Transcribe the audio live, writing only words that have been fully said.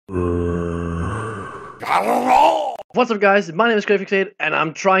What's up guys, my name is Fixate and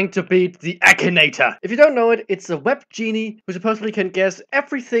I'm trying to beat the Akinator. If you don't know it, it's a web genie who supposedly can guess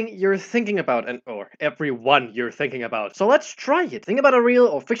everything you're thinking about or everyone you're thinking about. So let's try it. Think about a real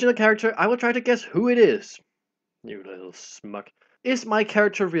or fictional character, I will try to guess who it is. You little smug. Is my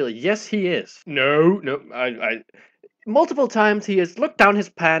character real? Yes, he is. No, multiple times he has looked down his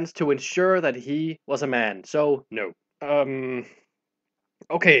pants to ensure that he was a man, so no.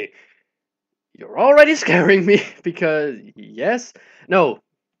 Okay. You're already scaring me, because yes, no.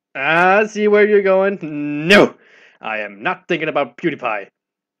 I see where you're going. No, I am not thinking about PewDiePie.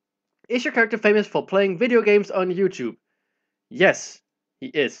 Is your character famous for playing video games on YouTube? Yes, he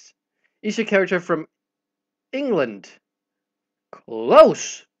is. Is your character from England?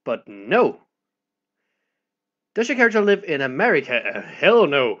 Close, but no. Does your character live in America? Hell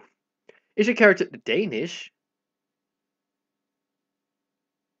no. Is your character Danish?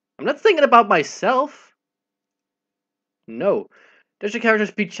 I'm not thinking about myself. No. Does your character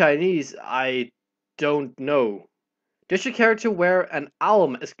speak Chinese? I don't know. Does your character wear an owl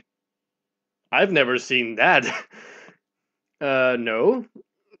mask? I've never seen that. No.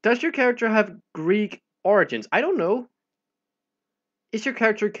 Does your character have Greek origins? I don't know. Is your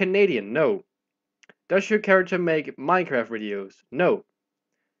character Canadian? No. Does your character make Minecraft videos? No.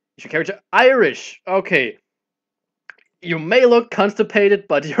 Is your character Irish? Okay. You may look constipated,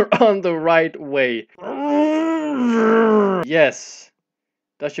 but you're on the right way. Yes.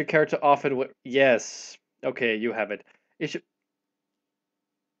 Does your character often wear... Yes. Okay, you have it. Is your...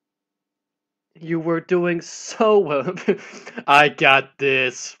 You were doing so well. I got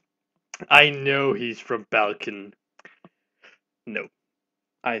this. I know he's from Balkan. No.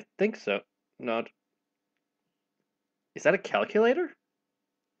 I think so. Not. Is that a calculator?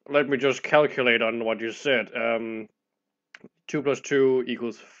 Let me just calculate on what you said. 2 plus 2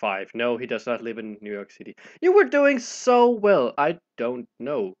 equals 5. No, he does not live in New York City. You were doing so well. I don't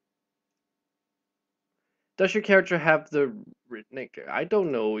know. Does your character have the... I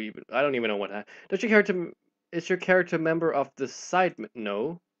don't know even. I don't even know what... Does your character... Is your character a member of the side...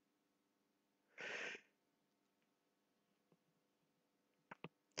 No.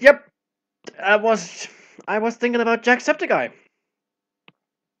 Yep. I was thinking about Jacksepticeye.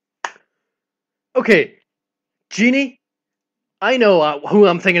 Okay. Genie, I know who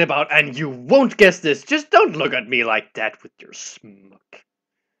I'm thinking about, and you won't guess this. Just don't look at me like that with your smug.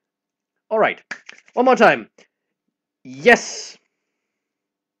 Alright, one more time. Yes.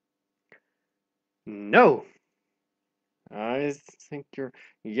 No. I think you're...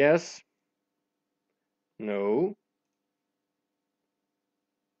 Yes. No.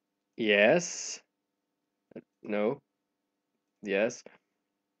 Yes. No. Yes.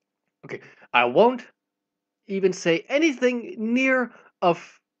 Okay, I won't even say anything near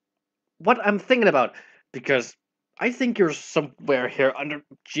of what I'm thinking about, because I think you're somewhere here under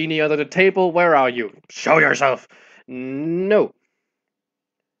Genie under the table. Where are you? Show yourself. No.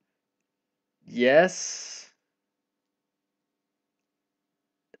 Yes.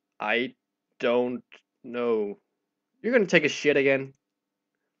 I don't know. You're gonna take a shit again?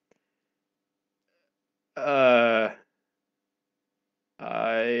 I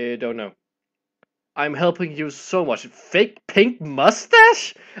don't know. I'm helping you so much. Fake pink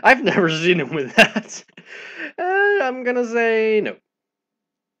mustache? I've never seen him with that. I'm gonna say no.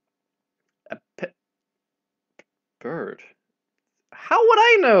 A bird? How would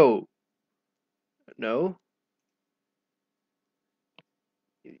I know? No.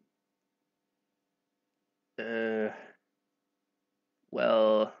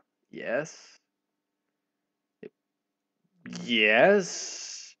 Well, yes.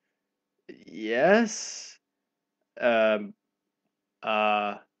 Yes. Yes. Um,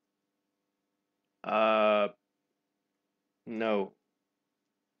 uh, uh, no.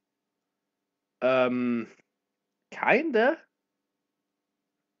 Um, kinda?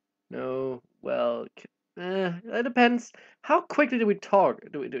 No. Well, it depends. How quickly do we talk?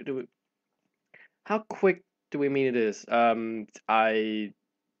 Do we, how quick do we mean it is? I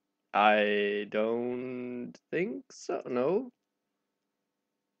don't think so. No.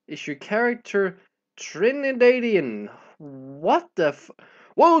 Is your character Trinidadian? What the f...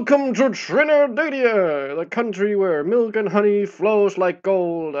 Welcome to Trinidad, the country where milk and honey flows like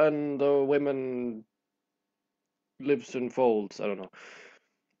gold and the women lives in folds. I don't know.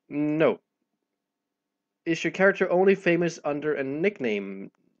 No. Is your character only famous under a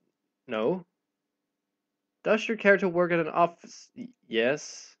nickname? No. Does your character work at an office?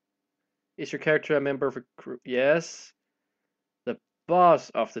 Yes. Is your character a member of a crew? Yes. The boss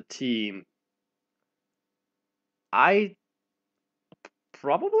of the team? I...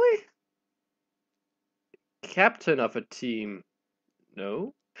 Probably? captain of a team.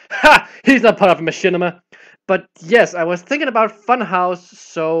 No. Ha! He's not part of machinima. But yes, I was thinking about Funhouse,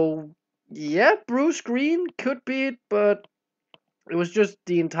 so yeah, Bruce Green could be it, but it was just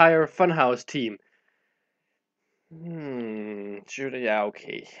the entire Funhouse team. Should I? Yeah,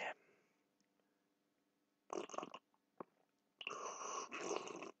 okay.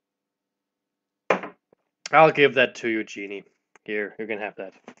 I'll give that to you, Genie. Here, you can have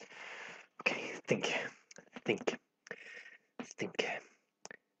that. Okay, think, think, think,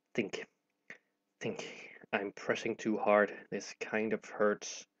 think, think. I'm pressing too hard. This kind of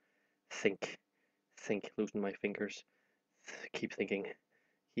hurts. Think, loosen my fingers. Keep thinking,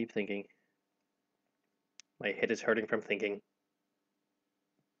 keep thinking. My head is hurting from thinking.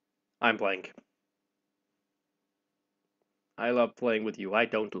 I'm blank. I love playing with you. I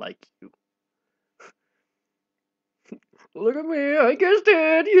don't like you. Look at me, I guessed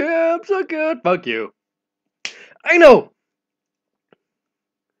it. Yeah, I'm so good. Fuck you. I know.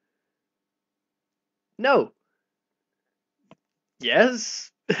 No.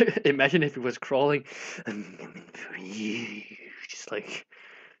 Yes. Imagine if he was crawling. Just like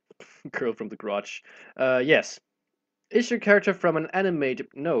girl from the garage. Yes. Is your character from an animated?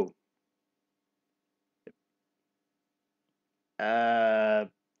 No.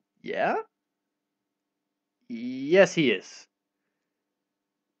 Yeah. Yes, he is.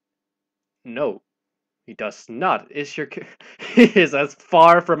 No, he does not. Is your he is as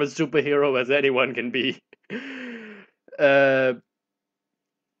far from a superhero as anyone can be. Uh,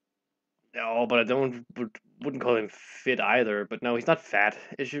 no, but I don't wouldn't call him fit either. But no, he's not fat.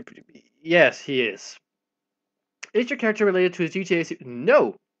 Is your yes, he is. Is your character related to a GTA series?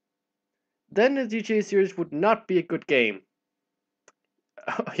 No. Then the GTA series would not be a good game.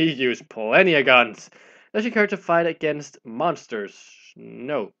 He used plenty of guns. Does your character fight against monsters?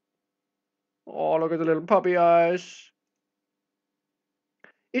 No. Oh, look at the little puppy eyes.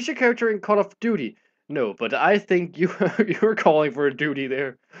 Is your character in Call of Duty? No, but I think you're calling for a duty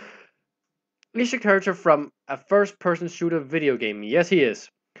there. Is your character from a first-person shooter video game? Yes, he is.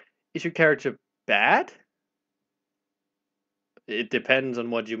 Is your character bad? It depends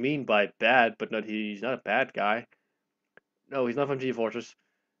on what you mean by bad, but not he's not a bad guy. No, he's not from G-Fortress.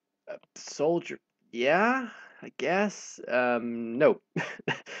 Soldier. Yeah, I guess. No.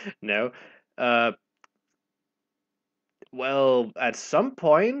 No. Uh, well, at some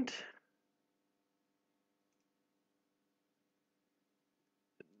point.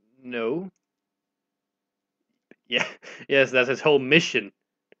 No. Yeah. Yes, that's his whole mission.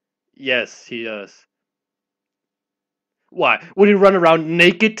 Yes, he does. Why? Would he run around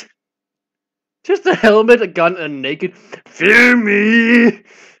naked? Just a helmet, a gun, and naked? Fear me!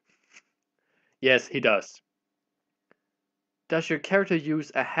 Yes, he does. Does your character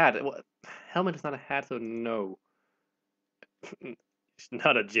use a hat? Well, helmet is not a hat, so no. He's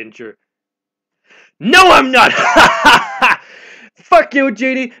not a ginger. No, I'm not! Fuck you,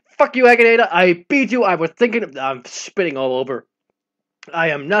 Genie! Fuck you, Akinator! I beat you! I was thinking. I'm spitting all over. I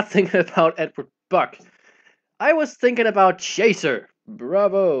am not thinking about Edward Buck. I was thinking about Chaser.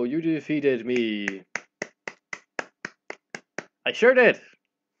 Bravo, you defeated me. I sure did.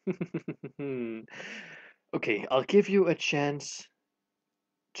 Okay, I'll give you a chance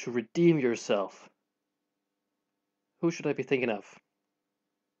to redeem yourself. Who should I be thinking of?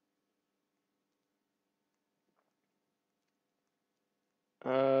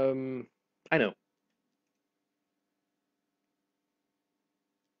 I know.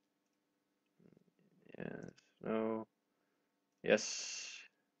 Yes, no. Yes.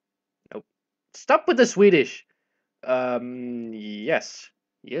 Nope. Stop with the Swedish. Yes.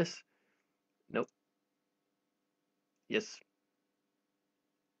 Yes. Nope. Yes.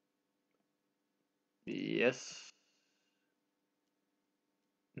 Yes.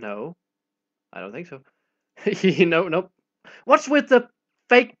 No. I don't think so. No, nope. What's with the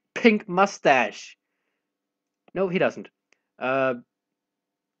fake pink mustache? No, he doesn't. Uh,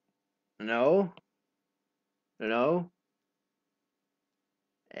 no. No.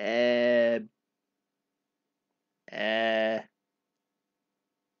 Uh, uh,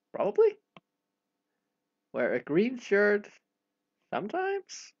 probably. Wear a green shirt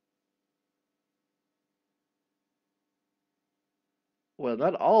sometimes. Well,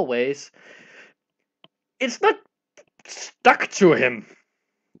 not always. It's not stuck to him.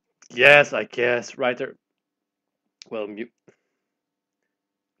 Yes, I guess. Right there. Well,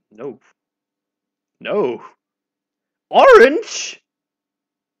 no. No. Orange?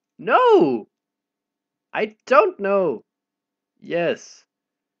 No. I don't know. Yes.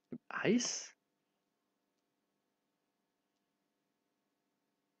 Ice?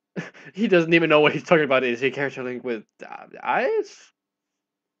 He doesn't even know what he's talking about. Is he character link with eyes?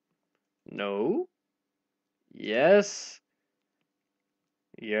 No. Yes.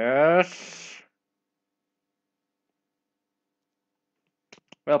 Yes.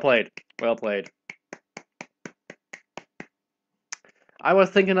 Well played. Well played. I was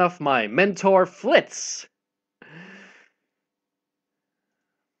thinking of my mentor, Flitz.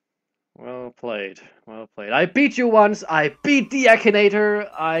 Well played. Well played. I beat you once. I beat the Akinator.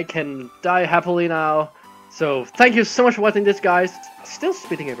 I can die happily now. So thank you so much for watching this, guys. Still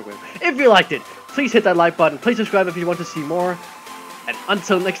spitting everywhere. If you liked it, please hit that like button. Please subscribe if you want to see more. And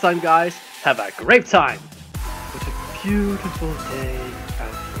until next time, guys, have a great time. What a beautiful day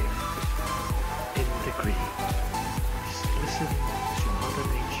out here in the green. Just listen to Mother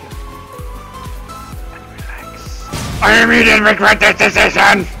Nature and relax. I immediately regret this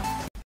decision!